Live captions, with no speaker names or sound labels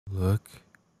Look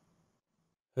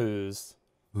Who's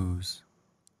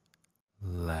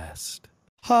last.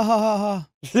 Ha ha ha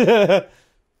ha.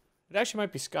 It actually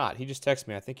might be Scott. He just texted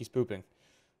me. I think he's pooping.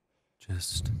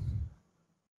 Just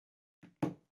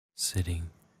sitting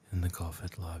in the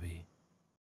Golfet lobby,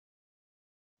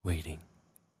 waiting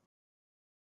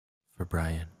for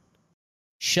Brian.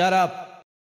 Shut up.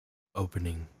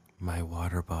 Opening my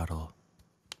water bottle.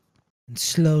 And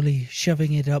slowly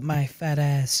shoving it up my fat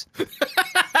ass.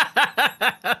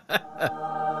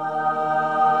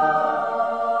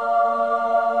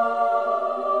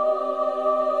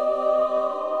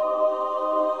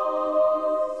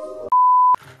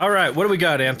 All right, what do we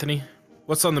got, Anthony?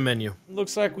 What's on the menu?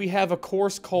 Looks like we have a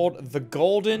course called the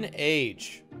Golden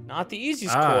Age. Not the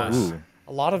easiest course. Ooh.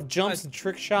 A lot of jumps and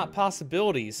trick shot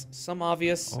possibilities. Some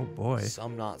obvious, Oh boy.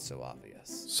 some not so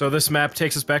obvious. So this map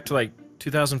takes us back to like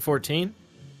 2014?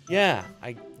 Yeah,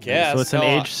 I guess. So it's an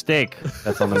Hell, aged steak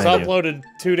that's on the It was menu. uploaded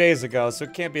 2 days ago, so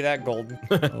it can't be that golden.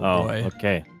 Oh,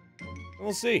 okay.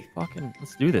 We'll see. Fucking,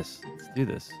 let's do this. Let's do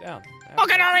this. Down.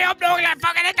 Fucking hurry up, Nogla!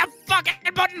 Fucking hit the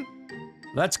fucking button!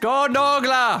 Let's go,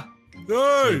 Nogla!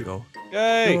 There you go.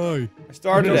 Yay! I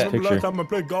started This it. picture. time I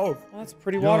play golf. Oh, that's a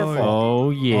pretty waterfall. Oh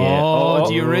yeah. Oh,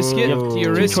 do you risk it? You have Do you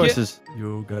two risk it? choices.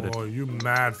 You got it. Oh, you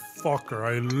mad fucker.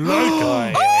 I like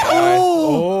it. Aye, aye, aye.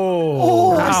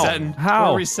 Oh! We're How? resetting.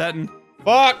 How? We're resetting.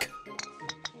 Fuck!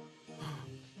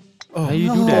 How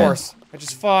you do Of that? course. I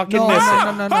just fucking No, miss no, it.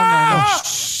 no, no, no, no.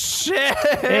 Shit!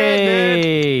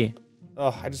 Hey!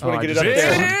 Oh, I just want Oh, to get it up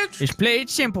just- there. Just play it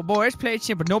simple, boys. Play it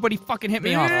simple. Nobody fucking hit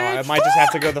me off. Oh, I might just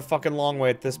have to go the fucking long way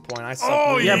at this point. I suck.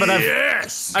 Oh, with Yeah, but I've-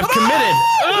 yes. I've committed.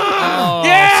 Oh,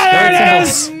 Yeah, there it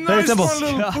is! Very Nice simple. one,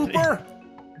 little pooper.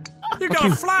 You got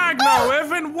a flag now,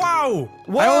 Evan. Wow.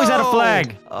 I always had a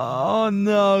flag. Oh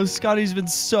no, Scotty's been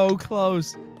so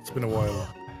close. It's been a while.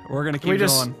 We're gonna Can we keep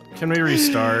just? going. Can we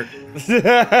restart? What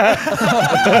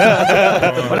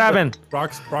happened?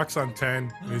 Brock's on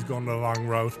 10. He's going the long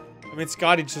route. I mean,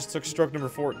 Scotty just took stroke number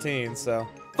 14, so.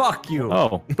 Fuck you.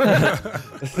 Oh.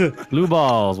 Blue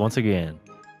balls once again.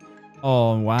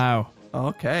 Oh wow.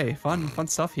 Okay, fun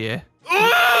stuff here.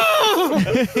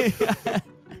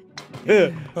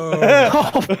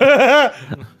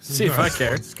 See if I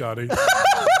care. Scotty.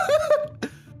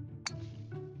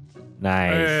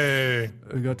 Nice. Hey.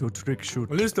 We got to trick shoot.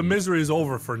 At least the misery is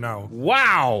over for now.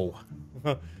 Wow!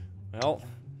 Well,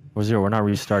 Or Zero, we're not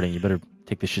restarting. You better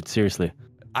take this shit seriously.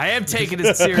 I am taking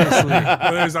it seriously.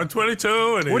 Well, he's on 22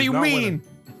 and What do he's you not mean?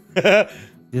 winning.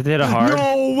 You did it hard.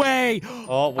 No way.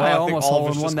 oh, well, I I think almost all of hole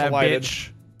us in just one that collided. bitch.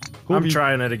 I'm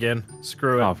trying it again.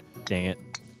 Screw it. Oh, dang it.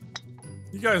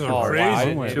 You guys are Oh, wow, I crazy.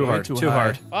 didn't- Too hard. too Too high.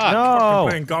 hard. Fuck. Fucking No!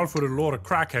 playing golf with a load of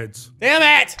crackheads. Damn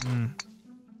it!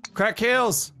 Crack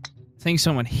kills. I think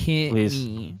someone hit Please.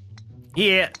 me.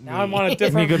 Hit Now I'm on a Give me a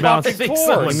different good bounce. fucking Think course.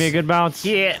 so. Give me a good bounce.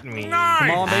 Hit me. Come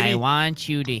on, I baby. want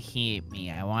you to hit me.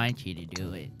 I want you to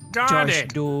do it. Got Just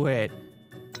it. do it.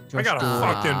 I got a do it.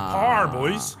 fucking par,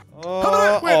 boys.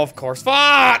 Oh, of course.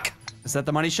 Fuck! Is that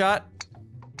the money shot?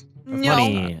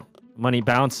 Money. Money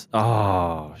bounce.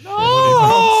 Oh, shit.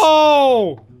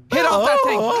 Oh! Hit off that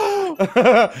thing.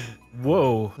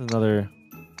 Whoa. Another.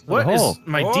 What is hole.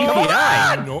 my Oh.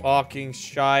 DPI? No. Fucking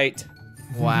shite.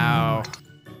 Wow.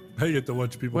 I get to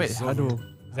watch people Wait, how do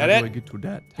that I it? get to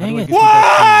that? How Dang do I it. get to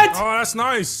that? What? Oh, that's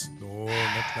nice. No,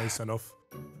 not nice enough.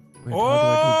 Wait, Oh,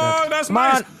 how do that's Come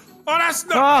nice. on. Oh, that's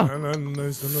Ah. not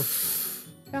nice enough.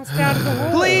 Bounced out of the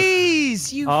hole.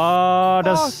 Please, you. Oh,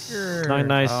 that's Fucker. not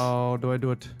nice. I do that? Oh, do I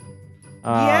do it?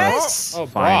 Yes. Oh,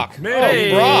 Fine. Brock.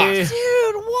 Maybe. Oh, Brock.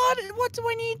 Dude, what do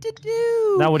I need to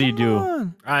do? Now what do you Come do?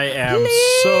 on. I am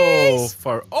so Please.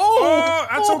 far. Oh,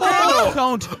 that's okay though.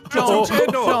 Don't. okay,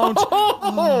 though.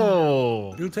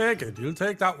 Oh! You'll take it. You'll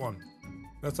take that one.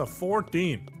 That's a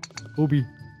 14. Obi.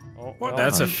 Oh, What? well.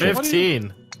 That's a What do you-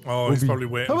 15. Oh, he's probably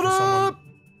waiting for Come someone. up.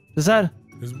 Is that?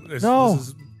 No. This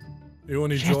is the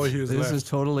only joy he has This left. is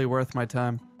totally worth my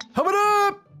time. Hum it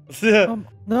up!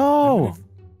 No.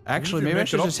 Actually, If you maybe I make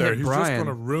should it up just there, hit he's Brian. just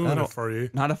gonna ruin That'll- it for you.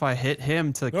 Not if I hit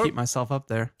him to Nope. keep myself up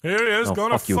there. Here he is, No,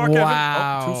 gonna fuck you. fuck Evan.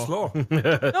 Wow. Oh, too slow.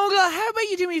 Nogla, how about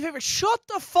you do me a favor? Shut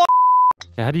the fuck.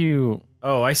 Yeah, how do you?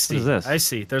 Oh, I see. is this? I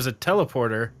see. There's a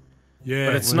teleporter, Yeah,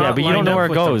 but it's Yeah, not but you don't lined know up where it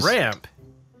with the goes. ramp.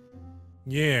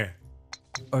 yeah.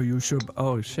 Are you sure?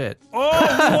 Oh shit! Oh,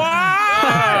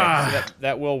 wow! Okay, so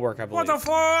that will work, I believe. What the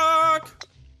fuck?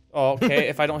 Oh, okay,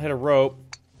 if I don't hit a rope.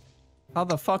 How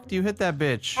the fuck do you hit that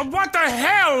bitch? What the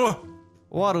hell?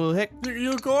 What the heck?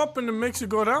 You go up and it makes you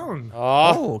go down.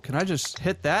 Oh, Oh, can I just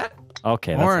hit that?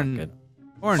 Okay, that's Or not good.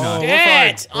 Or Oh, not. we're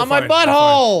shit! fine. On We're my fine. We're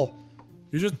butthole!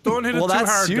 You just don't hit it Well, too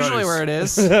that's hard, usually guys. where it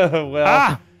is. Well,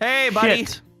 Ah! Hey, buddy.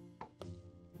 Shit.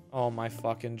 Oh my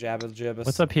fucking jabba-jibbus.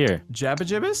 What's up here?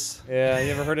 Jabba-jibbus? Yeah,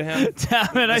 you ever heard of him?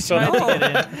 Damn it, I So- tried to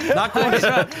get in. Not quite. If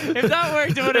that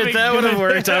worked, it would have If that would have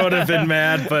worked, I would have been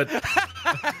mad, but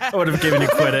I would have given you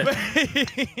credit.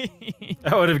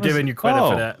 I would have given you credit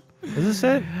for that. Is this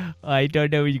it? I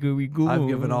don't know where we go. I've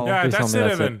given all. Yeah, Please tell that's me it,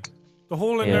 that's Evan. The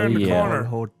hole in Hell there in the yeah. corner.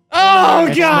 Oh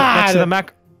Next god! to the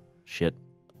mac. Shit.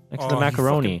 Next to Oh, the you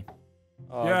macaroni.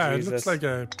 Oh, Yeah, Jesus.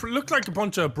 it looked like a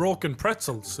bunch of broken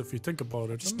pretzels if you think about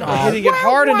it. Just not hitting it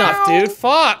hard enough, dude.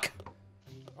 Fuck!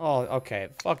 Oh, okay.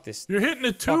 Fuck this. You're hitting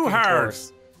it too fucking hard.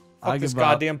 course. I Fuck this give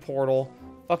up. goddamn portal.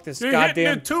 Fuck this You're hitting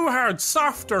goddamn... it too hard.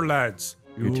 Softer, lads.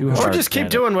 You're too Or hard. just keep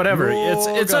Janet. doing whatever. You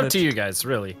It's got up it. to you guys,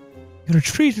 really. You're gonna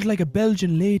treat it like a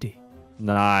Belgian lady.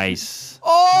 Nice.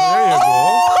 There you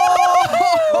go.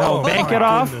 No, bank my it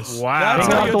off. goodness. Wow. Bank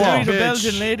it off the wall. Treat a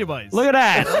Belgian lady, boys. Look at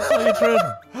that. That's how you treat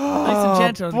them. Nice and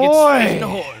gentle. boy. Get straight in the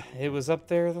hole. It was up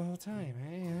there the whole time.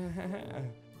 Eh?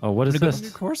 Oh, what is Of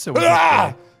this? course it was.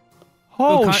 up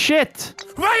Oh, Look, shit.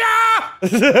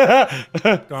 Hiya!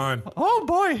 Gone. there. Oh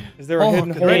boy. Is there a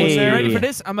hidden hole ready, in there? ready for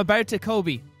this? I'm about to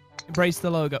Kobe. Embrace the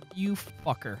logo. You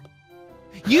fucker.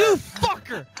 You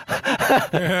fucker!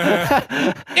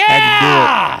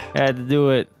 Had to do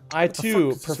it. I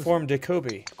too performed a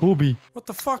Kobe. Kobe. What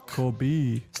the fuck?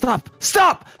 Kobe. Stop.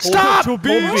 Stop. Stop.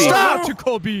 Kobe. Stop to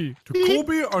Kobe. To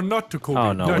Kobe or not to Kobe?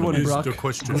 Oh, no. That Good one, is Brock. the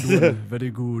question. Good one. Very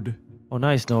good. Oh,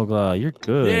 nice, Nogla. You're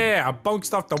good. Yeah, I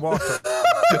bounced off the water.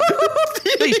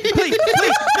 Please, please,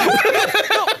 please.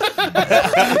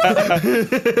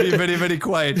 Be very, very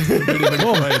quiet. Very, very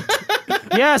quiet.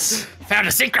 Yes. Found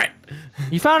a secret.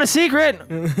 You found a secret.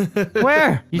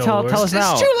 Where? You No, tell where's- us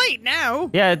now. It's too late now.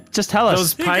 Yeah, just tell us.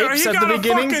 Those He pipes at got the a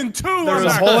beginning. fucking two There on was a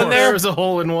that hole in course. there? There was a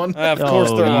hole in one. Of course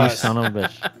Oh, there you was. son of a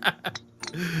bitch.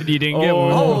 You didn't get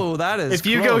one. Oh, that is. If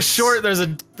you go close. short, there's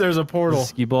a portal.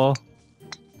 Ski ball.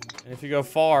 And if you go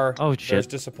far, Oh, there's shit.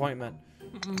 disappointment.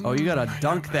 Oh, you gotta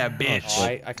dunk that bitch.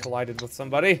 Oh, I collided with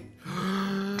somebody.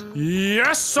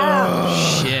 Yes,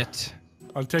 sir. Shit.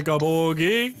 I'll take a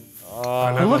bogey.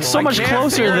 It looks so much can't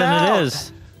closer figure it than out. it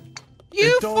is.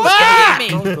 You Don't-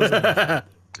 fucking me. Don't-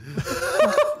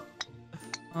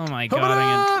 Oh my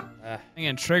god, I'm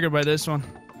getting triggered by this one.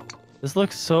 This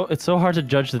looks so. It's so hard to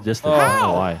judge the distance. Oh. I don't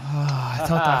know why.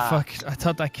 I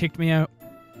thought that kicked me out.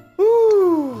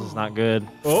 This is not good.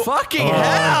 Fucking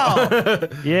hell!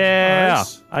 Yeah,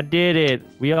 Nice. I did it.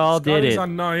 We all did Scotty's it.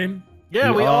 on 9.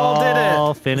 Yeah, we all did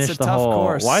All it. finished It's a the tough hole.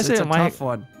 course. Why is it's it a my? tough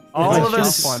one. All It's of a tough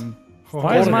us. one.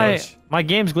 Why is Golden Age. my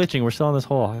game's glitching? We're still in this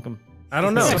hole. How come? I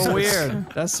don't know. That's so weird.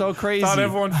 That's so crazy. Thought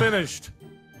everyone finished.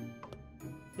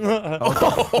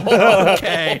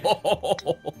 Okay.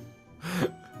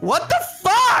 What the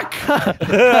fuck?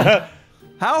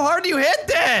 How hard do you hit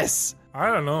this? I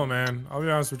don't know, man. I'll be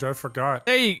honest with you, I forgot.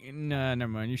 There you. Nah,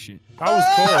 never mind. You shoot. That was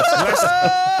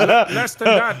close. Less than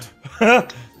that.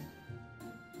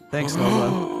 Thanks,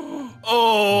 Nogla.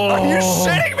 Oh, Are you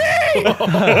shitting me?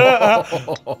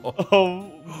 Oh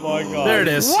my god. there it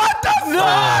is. What the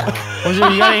fuck? You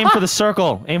gotta aim for the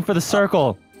circle. Aim for the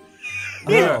circle.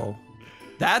 Oh.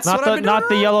 That's Not what the I've been not the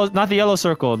doing yellow not the yellow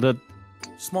circle. The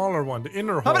Smaller one, the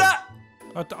inner wrong? hole. How about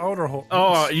Not the outer hole.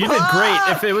 Oh, you did great.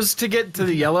 If it was to get to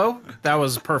the yellow, that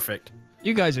was perfect.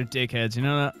 You guys are dickheads. You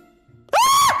know that.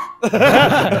 I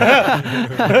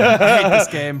hate this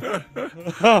game.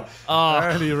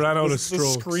 And he ran out of The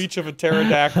strokes. screech of a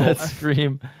pterodactyl.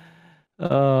 scream.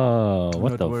 Oh, what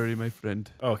Don't the? worry, my friend.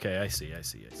 Okay, I see.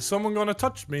 Is someone gonna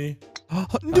touch me?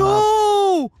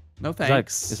 No. No Is that,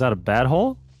 thanks. is that a bad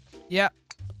hole? Yeah.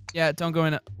 Yeah. Don't go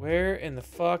in it. Where in the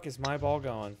fuck is my ball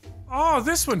going? Oh,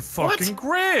 this one fucking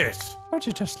great. Would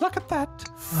you just look at that?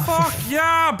 Fuck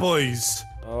yeah, boys.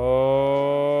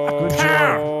 Oh. Good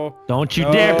job. Don't you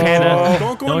dare, Panda.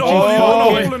 Don't go in Don't the you hole. You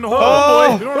don't fucking- hole in the hole,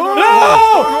 boy. You don't go in the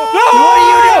hole. What are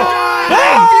you doing?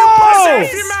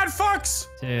 Pussy, you mad fucks.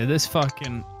 Dude, this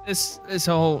fucking this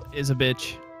hole is a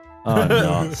bitch. Oh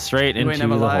no! Straight You into ain't the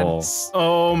never lied. hole.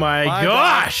 Oh my My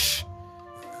gosh!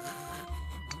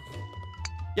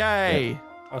 Yay.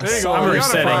 There you go. I'm You got a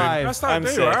resetting. 5. That's not. I'm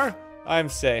There safe. you are. I'm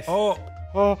safe. Oh,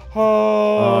 Oh,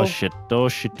 Oh shit! Oh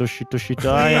shit! Oh shit! Oh shit!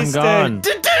 I am Please gone.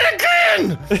 Did it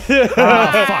again!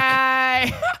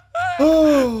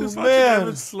 just watching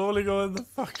Evan slowly go in the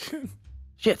fucking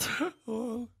Shit!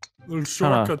 little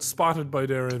shortcut spotted by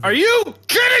there, Evan. Are you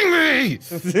kidding me?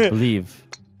 Believe.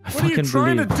 I What are you fucking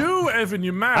trying believe. to do, Evan?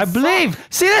 You mad? I believe.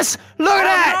 See this? Look at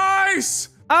that! Nice.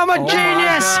 I'm a my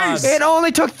genius. God. It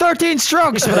only took 13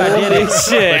 strokes, but I did holy it.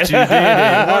 shit. But you did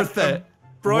it. Worth it.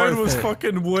 Brian Worth was it.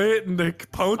 fucking waiting to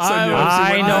pounce on you.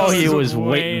 I know he was was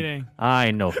waiting. waiting. I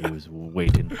know he was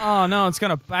waiting. Oh no, it's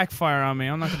gonna backfire on me.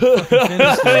 I'm not gonna fucking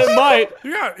finish this. It might.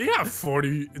 You got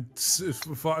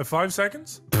 45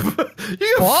 seconds?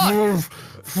 What?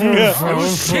 I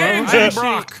was changing, I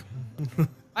Brock.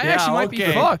 actually might be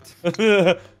okay. fucked.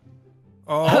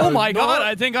 Oh my no, god,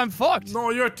 I think I'm fucked. No,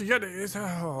 you have to get it.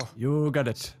 Oh. You got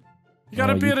it. You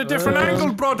gotta be at a different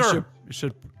angle, brother. You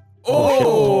should.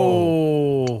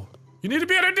 Oh! You need to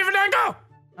be at a different angle.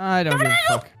 I don't give a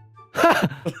fuck.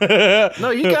 No,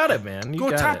 you got it, man. You Go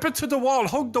got tap it to the wall.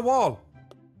 Hug the wall.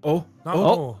 Oh.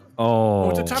 No.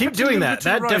 Oh. To tap Keep it to doing the- that. to the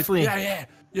That right. definitely- Yeah.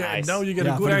 Nice. Now you get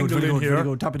Yeah, a good very angle very in very here.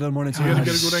 good. Top it in the morning. You gotta get a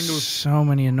good There's angle. so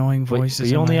many annoying But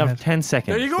voices. you in only my have head. 10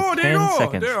 seconds. There you go. There 10 you go.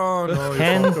 seconds. There, oh no, you're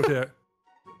 10. fucked. Okay.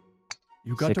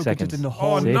 You got 6 to get seconds. it in the Oh,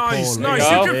 hole. Six. nice. There you You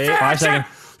go. can finish 5 it. seconds.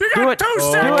 You Do got it. 2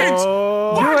 seconds. Do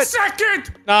 1 it. second.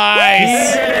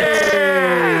 Nice.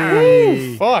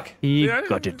 Yay. Fuck. He Yeah,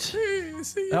 got it.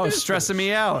 see, That was stressing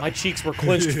me out. My cheeks were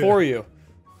clenched for you.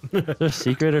 Is there a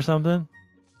secret or something?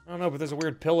 I don't know, but there's a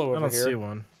weird pillow I over don't see here.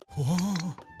 one.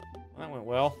 That went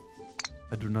well.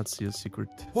 I do not see a secret.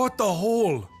 What the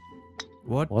hole?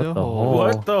 What What the the hole? hole?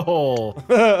 What the hole?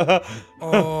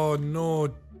 Oh no,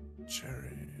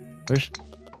 Jerry. Where's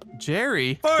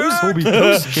Jerry?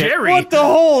 Who's Jerry? What the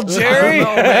hole, Jerry?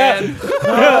 Oh man.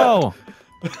 No!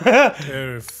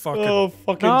 Jerry, fucking. Oh,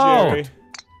 fucking No. Jerry.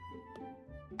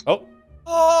 Oh,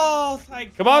 Oh,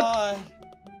 thank come on.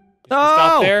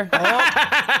 Stop No! there.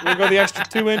 We'll go the extra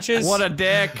 2 inches. What a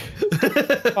dick.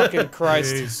 fucking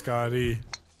Christ. Hey, Scotty.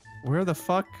 Where the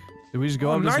fuck? Did we just go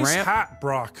Oh, on this nice ramp? hat,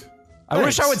 Brock. I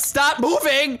wish I would stop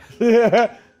moving.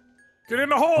 Get in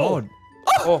the hole.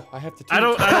 Oh, I have to. I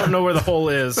don't know where the hole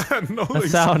is. no, That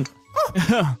sound.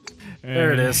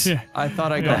 There it is. I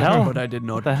thought I the got hell? it, but I did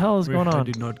not. What the hell is going I on?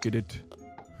 did not get it.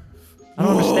 I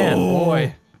don't understand.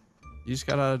 Boy, you just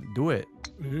gotta do it.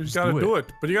 You just gotta do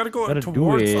it. But you gotta go Gotta do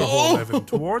towards it. the hole, Evan.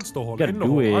 Towards the hole. Gotta In the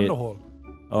do hole. On it. the hole.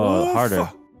 Oh, harder.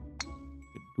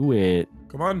 Do it.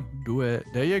 Come on. Do it.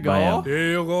 There you go. Bam.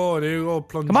 There you go. There you go.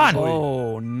 Plunge Come on. boy.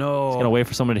 Oh no. Just gonna wait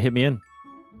for someone to hit me in.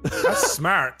 That's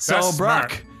smart. So That's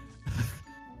Brock, smart.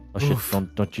 Oh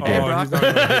shit! Don't you Oh, dare! he's not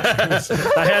gonna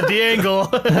hit I had the angle.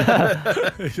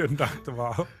 you. You knocked him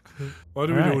out. What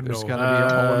do we Alright, do there's now? gotta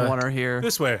be a hole in one here.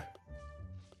 This way.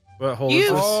 What hole You- is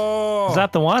this? Oh. Is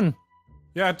that the one?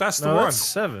 Yeah, that's the No, one. that's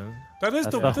 7. That is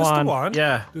That's the, the this is the one. one.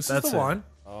 Yeah, This that's is the it. one.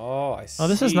 Oh, I see. Oh,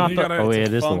 this is not You the. gotta- Oh wait, it's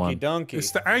it is the Funky one. donkey.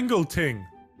 It's the angle thing.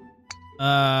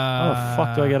 How the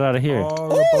fuck do I get out of here?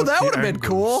 All Oh, about that the would have been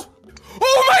angles. cool.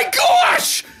 Oh my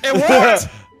gosh! It worked!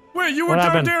 Wait, you What were down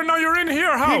happened? there, now you're in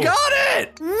here. How? You got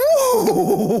it!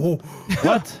 Woo!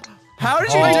 What? How did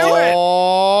you do it? I've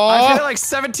Oh, hit it like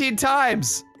 17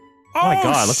 times. Oh my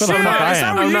God, look what the shit, fuck I is that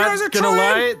am. what I'm you not guys are gonna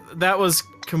trying? lie, that was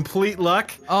complete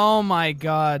luck. Oh my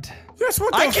god. Yes,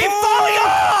 what the I keep fuck? falling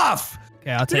off!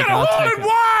 Okay, I'll You take it. got a I'll hole take in it.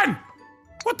 one!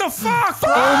 What the fuck?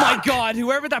 Oh my god,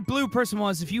 whoever that blue person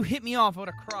was, if you hit me off, I would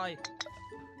have cried.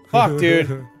 fuck, dude.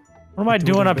 What am I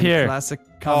doing up here? Classic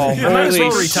Oh, comedy. You might as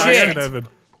well holy retire. shit. Evan.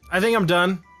 I think I'm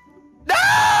done. No!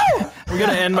 We're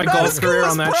gonna end my I'm not golf as cool career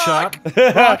as on that Brock.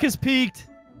 shot. Brock has peaked.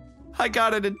 I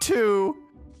got it in 2.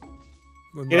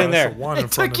 Get in there. That's a one in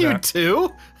It front took of you that. 2?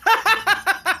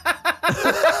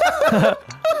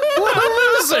 What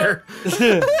a loser!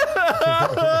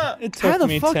 It took How the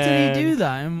me fuck 10. did he do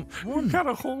that? I'm You got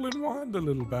a hole in one, the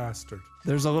little bastard.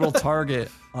 There's a little target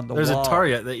on the There's wall. a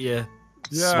target that you.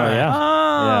 Yeah. Oh yeah.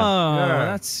 Oh, Yeah.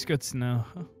 that's good to know.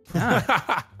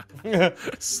 Ah,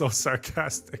 So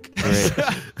sarcastic. Great.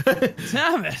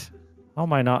 damn it. How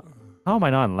am I not? How am I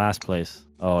not in last place?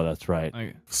 Oh, that's right.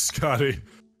 Okay.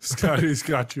 Scotty's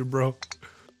got you, bro.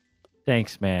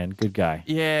 Thanks, man. Good guy.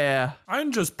 Yeah.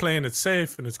 I'm just playing it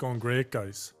safe and it's going great,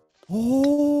 guys.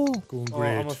 Oh. Going Oh,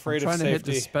 great. I'm afraid Trying of to hit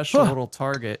safety. the special little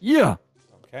target. Yeah.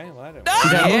 Okay, well, I don't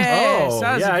Yes, Oh,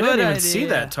 that's yeah, a I good didn't even idea. see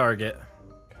that target.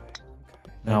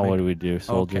 Now what do we do,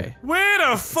 soldier? Okay. Wait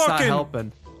a It's not fucking.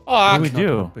 helping. What do we It's not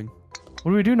do? helping.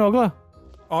 What do we do, Nogla?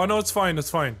 Oh no, it's fine. It's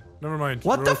fine. Never mind.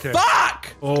 What We're the okay. fuck?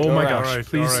 Oh Go my around. gosh, Alright,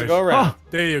 please. alright. Go around.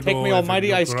 There you Take go. me Evan,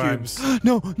 almighty no ice crimes. cubes.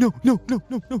 No.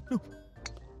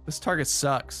 This target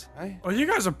sucks. Right? Oh, you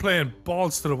guys are playing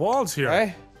balls to the walls here.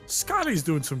 Right? Scotty's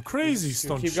doing some crazy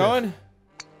stunt Keep shit. going.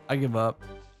 I give up.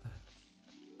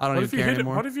 I don't What even if you care hit it?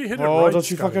 anymore. What if you hit it Oh, right? don't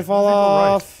you Scotty? fucking fall What if you go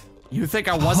right? off. You think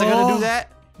I wasn't gonna do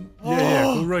that? Yeah,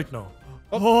 go right now.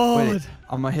 Oh, Wait,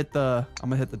 I'm gonna hit the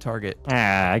target.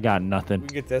 Ah, I got nothing. We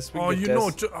can get this. We can Oh, get you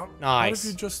this. know. What Nice.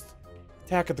 if you just?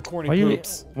 Attack at the corny Why you?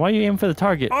 poops. Why you aim for the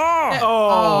target? Oh!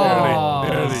 Oh,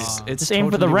 Nearly, nearly. It's Just aim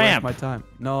for the totally worth ramp. My time.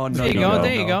 No. there you go.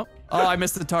 There you go. Oh, I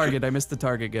missed the target. I missed the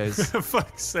target, guys. For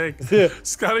fuck's sake.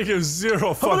 Scotty gives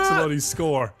 0 fucks about his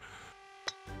score.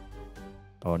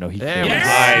 Oh no, he There we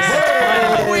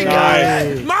can't. go.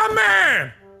 Nice. My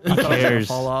man! Who cares?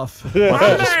 Fall off. Watch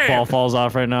how this ball falls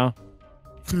off right now.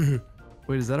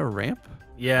 Wait, is that a ramp?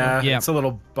 Yeah, Yeah. it's a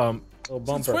little bump. Little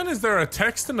Since bumper. when is there a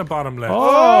text in the bottom left?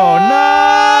 Oh,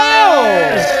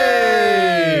 nice!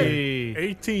 Hey!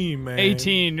 18, man.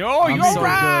 18. Oh, I'm you're so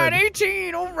right. good.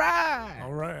 18. All right.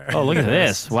 All right. Oh, look at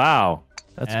this! Wow,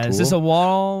 that's cool. Is this a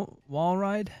wall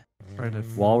ride? Trying to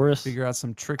walrus? figure out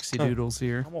some tricksy doodles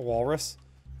here. I'm a walrus.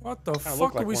 What the look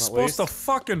fuck like are we one at supposed to least.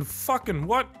 fucking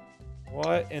what?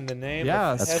 What in the name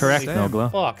Yeah, of That's heavenly correct,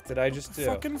 Nogla. fuck did I just do?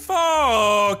 Fucking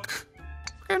fuck!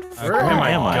 Where am I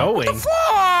am I? going?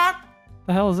 Fuck!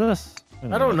 the hell is this?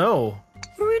 I don't know.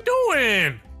 What are we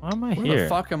doing? Why am I Where here? the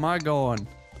fuck am I going?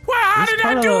 Well, how This did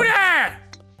I kinda- do that?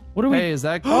 What are we? Hey, is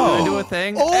that? Did I do a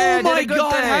thing? Oh Hey, I did my a good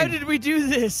god, thing. how did we do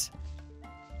this?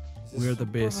 We're the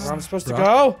best. Where I'm supposed to Brock.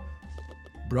 go?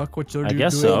 Brock, what are I you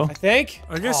guess doing? so. I think.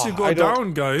 I guess you Oh, go I don't-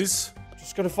 down, guys.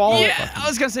 Just gonna follow it. Yeah, I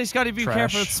was gonna say, Scotty, be trash.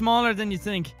 careful. It's smaller than you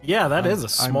think. Yeah, that is a I'm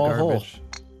small hole. garbage.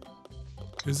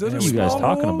 Is it What a are What are you guys small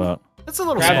talking hole? about? It's a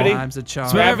little Gravity? small. Times a charm.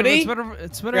 It's whatever, Gravity?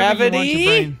 it's whatever you want your Gravity.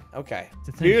 brain Okay.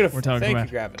 to think Beautiful. we're talking Thank about.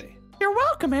 you, gravity. You're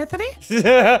welcome, Anthony.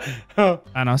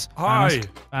 Thanos. Hi.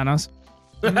 Thanos.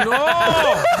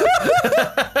 No!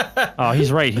 Oh,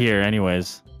 he's right here.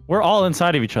 Anyways, we're all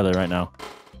inside of each other right now.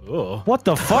 Ooh. What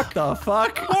the fuck? The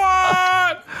fuck?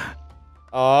 What?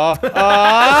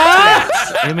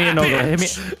 Hit me a Nogla. Hit me.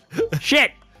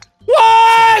 Shit!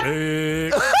 What?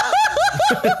 Big.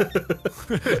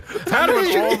 How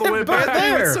did you all the way back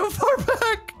there? So far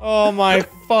back. Oh my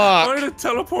Why fuck. did it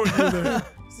teleport you there?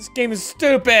 This game is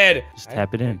stupid. Just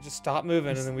tap it in. Just stop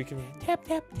moving and then we can.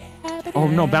 Oh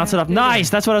no, bounce it up. Nice.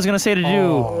 That's what I was gonna say to do.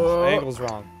 Oh, the angle's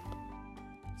wrong.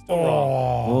 Still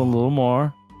wrong. A little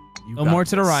more. No more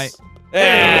to the right. Hey.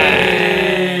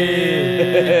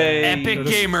 Epic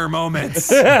gamer moments.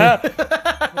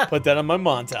 Put that on my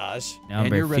montage.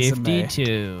 Number your resume.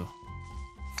 52.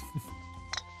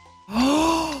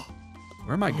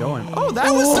 Where am I going? Oh,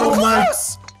 that was so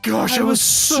close. Gosh, I was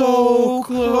so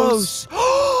close.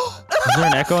 Is there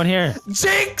an echo in here?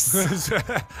 Jinx.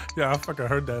 Yeah, I fucking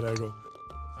heard that echo.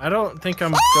 I don't think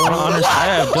I'm I going don't, on.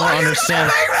 I don't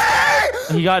understand.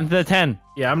 He got into the 10.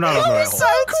 Yeah, I'm not on the right hole. So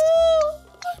cool.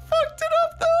 I fucked it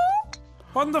up though.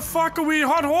 What the fuck are we?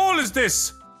 What hole is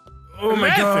this? Oh my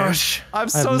Eleven. gosh. I'm I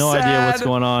so have no sad. idea what's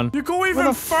going on. You go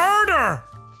even further.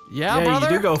 Yeah, Yeah, brother.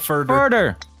 you do go further.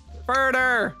 Further.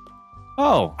 further.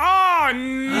 Oh. Oh,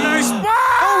 nice.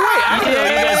 Oh wait, Yeah,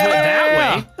 you guys went that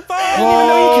way. Fuck.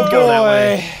 You could go that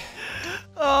way.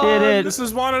 Did it. This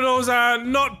is one of those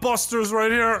nut busters right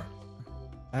here.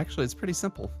 Actually, it's pretty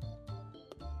simple.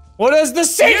 What is the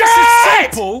secret? Yes,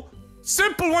 it's simple.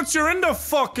 Simple once you're in the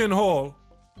fucking hole.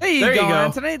 There you There you go, go.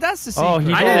 Anthony. That's the secret. Oh,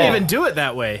 he I did didn't it. even do it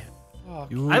that way.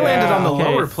 You I landed on the Okay.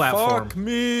 lower platform. Fuck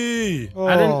me.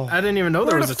 I didn't even know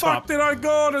there Where was the a fuck top. did I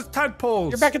go? There's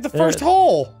tadpoles. You're back at the first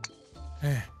hole.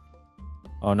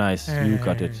 Oh, nice. You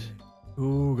got it.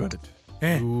 Ooh, got it.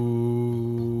 Eh.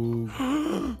 Ooh.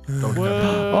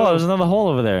 Oh, there's another hole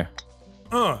over there.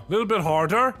 A little bit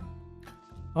harder.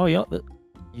 Oh, you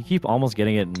keep almost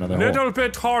getting it in another hole. Little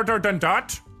bit harder than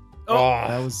that.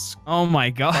 That was Oh my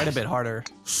god. quite a bit harder.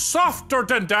 Softer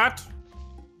than that.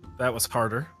 That was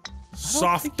harder.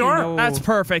 Softer. That's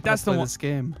perfect. That's the one. This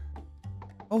game.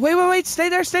 Oh, wait. Stay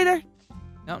there.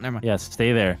 No, never mind. Yes,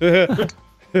 stay there.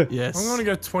 Yes. I'm gonna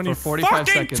get 20 For 45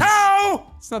 fucking seconds. two!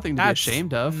 It's nothing to be That's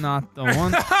ashamed of. not the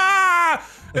one.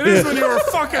 It is when you're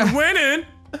fucking winning.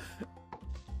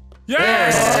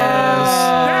 Yes!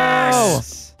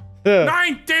 Yes!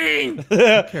 19!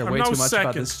 I care way no too much about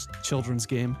seconds. this children's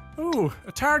game. Ooh,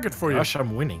 a target for you. Gosh,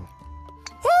 I'm winning.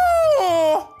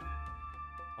 Oh!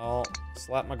 I'll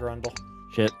slap my grundle.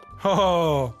 Shit.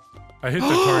 Oh, I hit the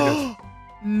target.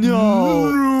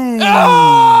 No.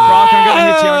 Brock,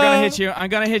 I'm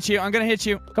gonna hit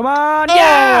you. Come on.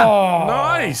 Yeah. Oh,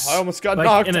 Nice. I almost got Like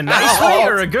knocked in a out. nice way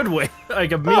or a good way?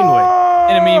 Like a mean way?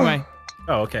 In a mean way.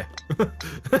 Oh, okay.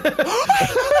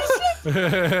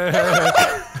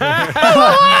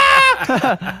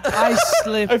 I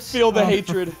slipped. I feel the Oh, for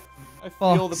hatred. I feel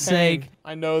the pain. fuck's sake.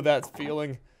 I know that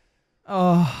feeling.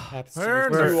 Oh. Happens to me Where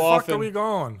the too fuck often. are we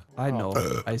going? I know.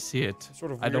 I see it.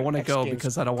 Sort of I don't weird want to X go Games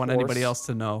because I don't want course. anybody else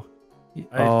to know.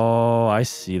 Oh, I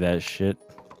see that shit.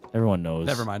 Everyone knows.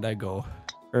 Never mind, I go.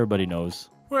 Everybody knows.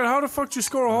 Wait, how the fuck did you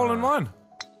score a hole in one?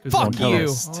 Fuck tell you.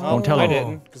 us. Oh, Don't tell I him.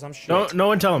 didn't, because I'm shit. No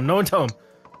one tell him. No one tell him.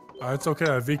 It's okay,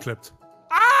 I V-clipped.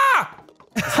 Ah!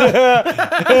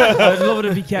 I'd love it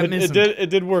if he kept missing. It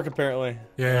did work apparently.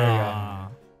 Yeah.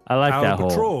 I like that hole.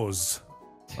 Albatross.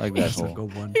 I like that That's a hole.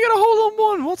 good one. You got a hole on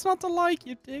one. What's not to like,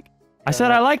 you dick? I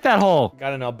said I like that hole.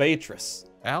 Got an albatross.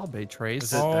 Albatrace.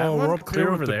 Is it that Oh, one? we're up Clear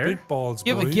there over with the there? big balls,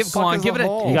 Give it, boys. come on, give it a.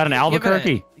 You got an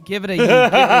Albuquerque? Give it a. Give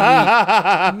it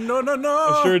a No, no, no.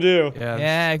 I sure do. Yeah.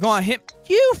 yeah, go on, hit.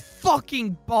 You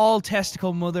fucking ball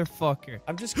testicle motherfucker.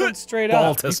 I'm just going straight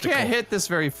Ball up. You testicle. can't hit this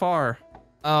very far.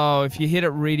 Oh, if you hit it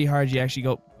really hard, you actually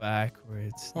go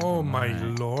backwards. Oh Never my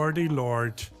mind. lordy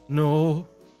lord. No.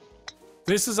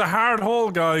 This is a hard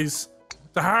hole, guys.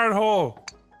 The hard hole.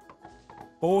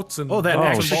 Boats and Oh, that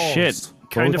boats actually and balls. shit.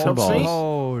 Kind of Boats and helps me.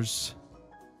 Hose.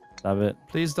 Stop it.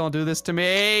 Please don't do this to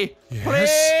me. Yes.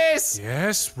 Please.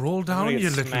 Yes, roll I'm down, gonna you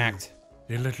get little, smacked.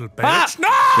 you little bitch. Ah!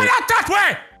 No, Shit. not that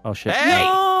way. Oh shit. Hey.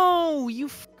 No, you.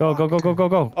 Go, go, go, go, go,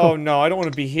 go. Oh no, I don't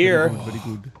want to be here. Very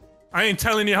good. I ain't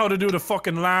telling you how to do the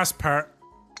fucking last part.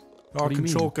 Y'all do you can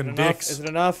mean? choke Is and it enough? dicks. Is it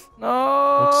enough?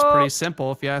 No. Looks pretty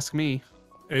simple if you ask me.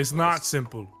 It's not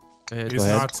simple. It's It's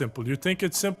ahead. not simple. You think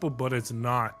it's simple, but it's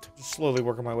not. Just slowly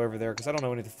working my way over there because I don't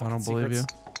know any of the I fucking don't believe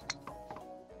secrets.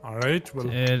 All right. Well,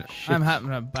 Dude, Shit. I'm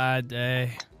having a bad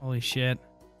day. Holy shit.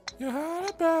 you had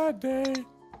a bad day.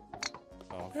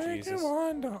 Oh Take it Jesus.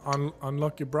 one down.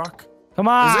 Unlucky Brock. Come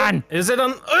on. Is it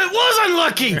un? Oh, it was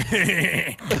unlucky.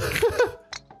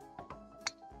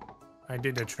 I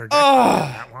did a trajectory Oh.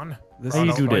 on that one. This How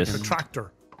you is do Like this? a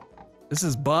tractor. This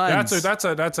is buns. That's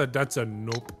a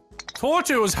nope. Told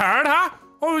you it was hard, huh?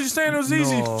 What was you saying it was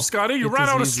easy, No, Scotty? You it ran is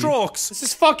out of easy. strokes. This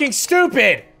is fucking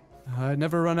stupid. I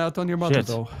never run out on your mother Shit.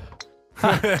 though.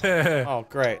 At Oh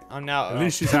great. I'm now.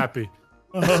 least she's happy.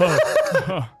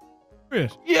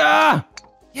 Yeah.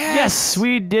 Yes,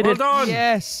 we did Well it. done.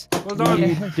 Yes. Well done.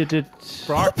 We did it.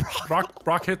 Brock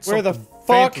hit Where the something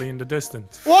fuck? faintly in the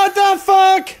distance. What the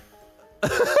fuck?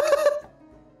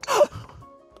 Oh,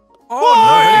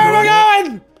 Oh my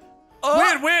god!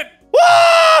 no! Wait!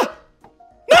 Ah!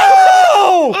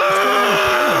 No!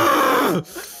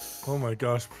 Oh my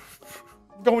gosh.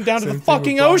 I'm going down to Same the thing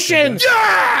fucking with Brock ocean. again.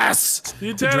 Yes.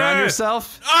 You did Drown it!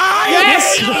 yourself.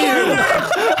 Yes!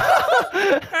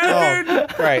 Evan! Oh,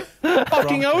 great.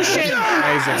 Fucking ocean.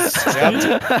 Amazing.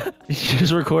 Yep. You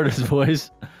just record his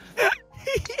voice.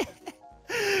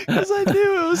 Because I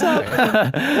knew it was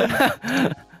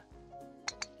happening.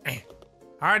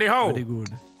 Hardy ho! Very good.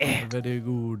 Very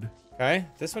good. Okay,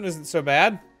 this one isn't so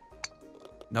bad.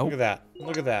 Nope. Look at that.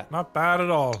 Look at that. Not bad at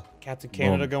all. Captain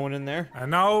Canada Boom. going in there. And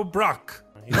now Brock.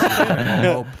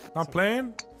 Nope. Not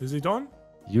playing? Is he done?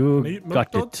 You Eat milk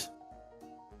got duds?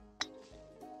 it.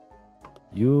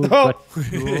 You Oh. got.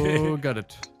 You got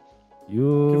it.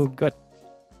 You got.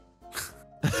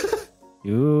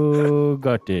 You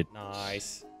got it.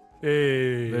 Nice.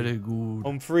 Hey. Very good.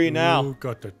 I'm free now. You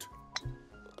got it.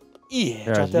 Yeah,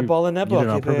 Yeah, drop that you- ball in that you did it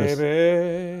on bucket, purpose.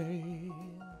 baby.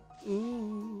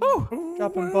 Ooh.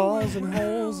 Dropping balls and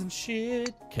holes and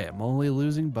shit. Okay, I'm only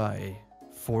losing by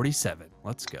 47.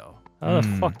 Let's go. How the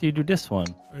fuck do you do this one?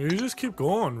 You just keep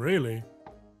going, really.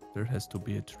 There has to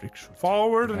be a trick shot.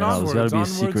 Forward and I know, there's onwards, gotta be a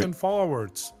onwards secret. and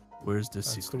forwards. Where's the That's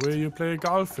secret? the way you play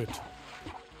golf it.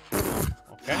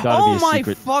 Okay. Gotta Oh be a my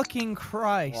secret. fucking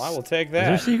Christ. Well, I will take Is there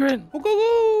a that. secret? Go,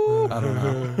 go, I don't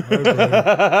know.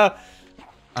 go.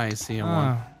 I ain't seeing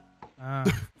one.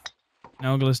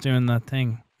 Nogla's doing that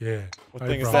thing. Yeah. What Hi,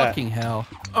 thing is Brock. that? Fucking hell.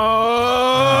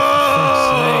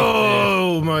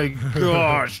 Oh my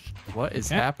gosh. What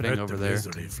is Yeah. happening Let over the there?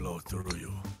 misery flow through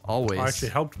you. Always. I actually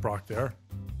helped Brock there.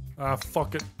 Ah,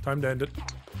 fuck it. Time to end it.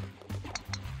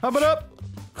 Hop it up.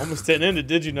 Almost didn't end it,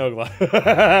 did you, Nogla?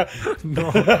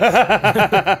 No.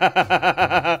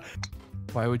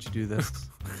 Why would you do this?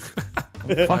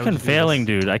 Fucking failing,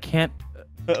 dude. I can't.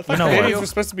 You know what? We're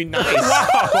supposed to be nice.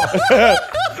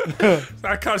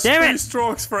 That cost Damn 3 it.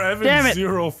 strokes for Evan, Damn it.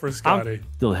 0 for Scotty. I'm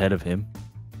still ahead of him.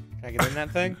 Can I get in that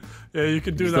thing? Yeah, you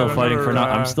can do Still that. fighting for another,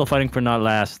 not. I'm still fighting for not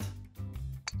last.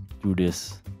 Do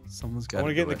this. Someone's I got want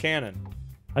to to get in do the it. cannon.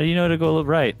 How do you know to go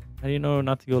right? How do you know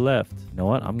not to go left? You know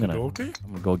what? I'm gonna Okay.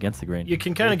 go against the grain. You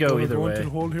can kind of go either Go way. into the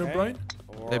hole here, Okay. Brian.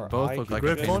 They Or both I look can like a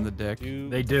grip pain one. in the dick. do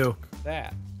They do.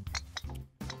 that.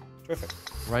 Terrific.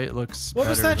 Right looks What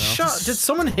was better that now. shot? Did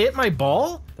someone hit my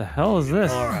ball? The hell is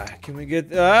this? All right, can we get?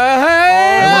 For me!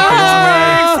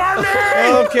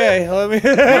 Okay, let me.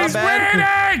 He's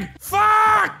waiting!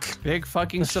 Fuck! Big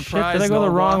fucking Shit, surprise. did I go the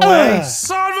Nogla. wrong way?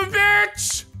 Son of a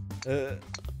bitch! Uh,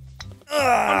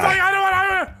 I'm fucking, I don't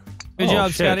want Good Oh,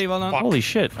 job, shit. Scotty. Well done. Holy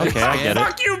shit. Okay, I get it.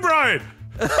 Fuck you, Brian!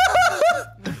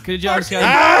 Good job, Scotty.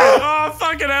 Oh,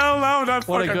 fucking hell, no, not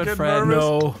What a fucking good get friend. nervous.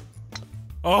 No.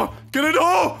 Oh, get it!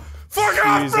 Oh! Fuck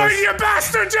off, Jesus. Brian, you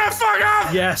bastard! You fuck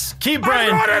off! Yes. Keep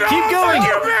Brian. running Keep off, going.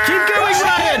 fuck you, man. Keep going,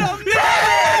 Brian.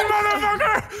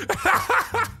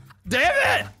 Motherfucker!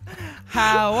 Damn it.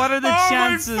 How? What are the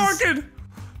chances? My fucking...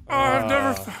 Oh, I've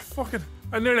never fucking...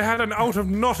 I nearly had an out of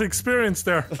nut experience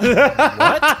there. Watch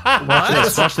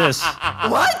this.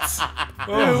 What?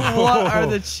 What are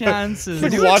the chances?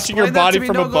 Like watching your explain that body to me,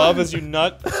 from Nogla? above as you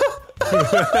nut.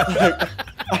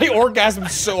 I orgasmed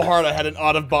so hard I had an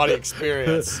out-of-body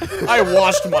experience. I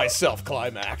watched myself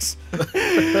climax.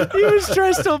 He was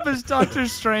dressed up as Doctor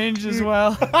Strange as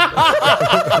well.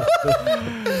 I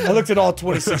looked at all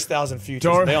 26,000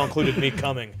 futures, and they all included me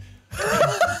coming.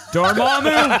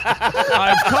 Dormammu,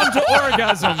 I've come to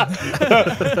orgasm.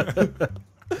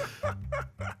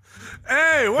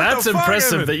 Hey, what That's the fuck?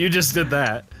 impressive Evan? that you just did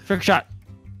that. Trick shot.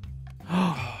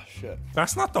 Shit.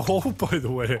 That's not the hole, by the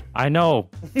way. I know.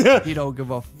 You don't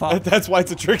give a fuck. That's why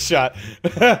it's a trick shot.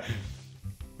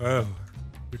 Well,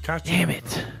 you catch Damn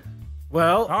it.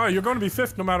 Well, Oh, you're going to be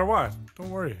fifth no matter what.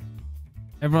 Don't worry.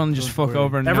 Everyone just fuck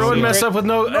over and everyone Nogla. mess up with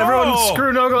no. Everyone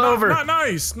screw Nogla over. Not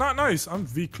nice. Not nice. I'm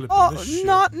V-clipping Oh, this shit.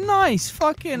 not nice.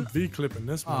 Fucking. V-clipping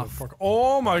this motherfucker.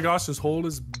 Oh my gosh, this hole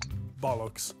is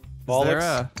bollocks. Is there Bollocks.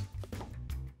 a...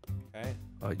 Okay.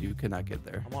 Oh, you cannot get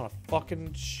there. I'm on a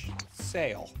fucking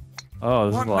sail. Oh,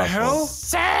 this What is a in the lot. hell?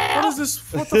 What is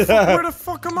this? What the fuck? Where the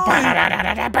fuck am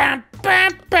I?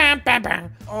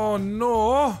 Oh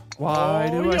no. Why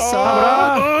do I yeah.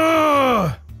 suck?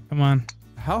 Ugh. Come on.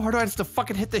 How hard do I have to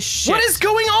fucking hit this shit? What is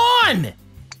going on?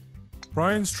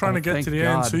 Brian's trying Oh, to get thank to the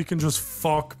end God. so he can just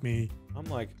fuck me. I'm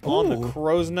like on the Ooh.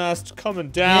 crow's nest, coming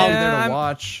down. I'm there to I'm-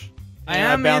 watch? I And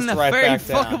I am in bounced a right very back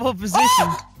down. fuckable position.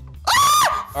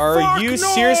 Are Fuck you no!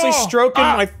 seriously stroking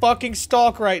Ah! my fucking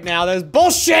stalk right now? That is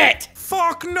bullshit!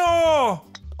 Fuck no!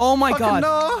 Oh my Fucking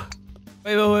god.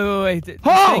 no! Wait. The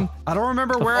Oh! thing- I don't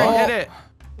remember where fuck? I hit it.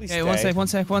 Please Okay, stay. one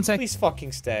sec. Please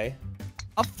fucking stay.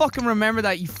 I'll fucking remember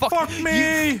that, you fucking. Fuck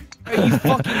me! You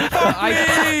fucking. Me!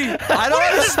 I don't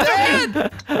understand!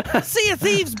 Sea of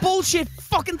Thieves bullshit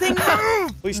fucking thing.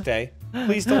 Please stay.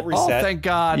 Please don't Oh, reset. thank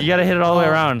God. You gotta hit it all the way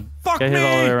around. Fuck Gotta hit it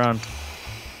all the me! way around.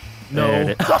 No. There it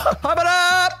is. Pop it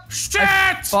up!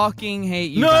 Shit! Fucking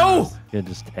hate you. No! Yeah,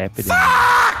 just tap it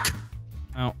Fuck!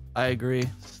 Oh. I agree.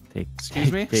 in.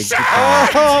 Excuse me? Take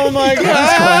Oh my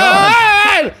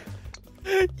god!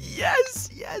 Yes.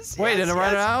 Wait, did I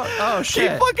run it out? Oh, Keep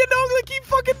shit. fucking Nogla. Keep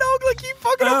fucking Nogla. Keep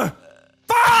fucking.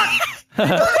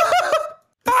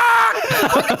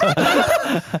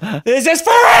 Is this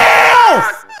for real?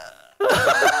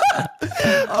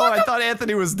 Oh, I thought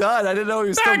Anthony was done. I didn't know he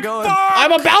was still going.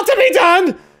 I'm about to be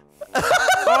done!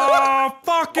 Oh,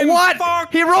 fucking What?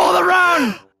 fuck! He rolled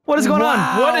around. What is going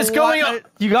on? What is going on?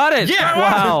 You got it. Yeah.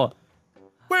 Wow.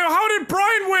 Wait, how did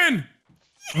Brian win?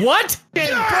 What?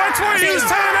 That's why he was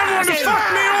telling everyone to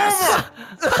fuck me over!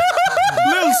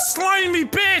 Little slimy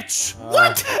bitch!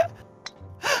 What?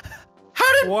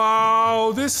 How did?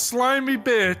 Wow, this slimy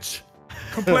bitch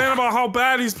complaining about how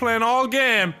bad he's playing all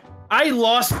game. I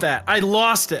lost that. I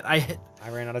lost it. I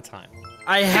ran out of time.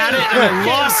 I had it and I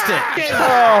lost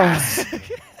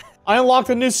it. I unlocked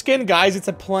a new skin, guys. It's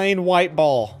a plain white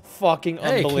ball. Fucking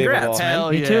Hey, unbelievable. congrats, man.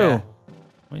 Hell Me yeah. too.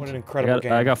 What an incredible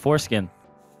game. I got foreskin.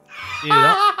 Dude,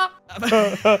 that-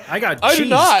 I got I cheese. do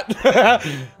not.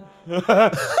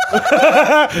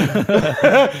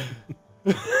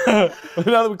 Now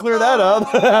that we clear that up.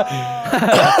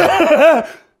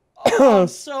 I'm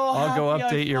so I'll go happy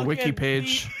I update your wiki fucking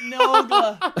page. beat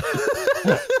Nogla.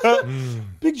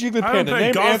 Big Jiggly I haven't Panda, played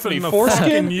name golf Anthony in a Foreskin?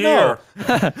 fucking year.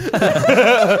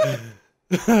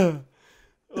 No.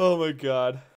 Oh my god.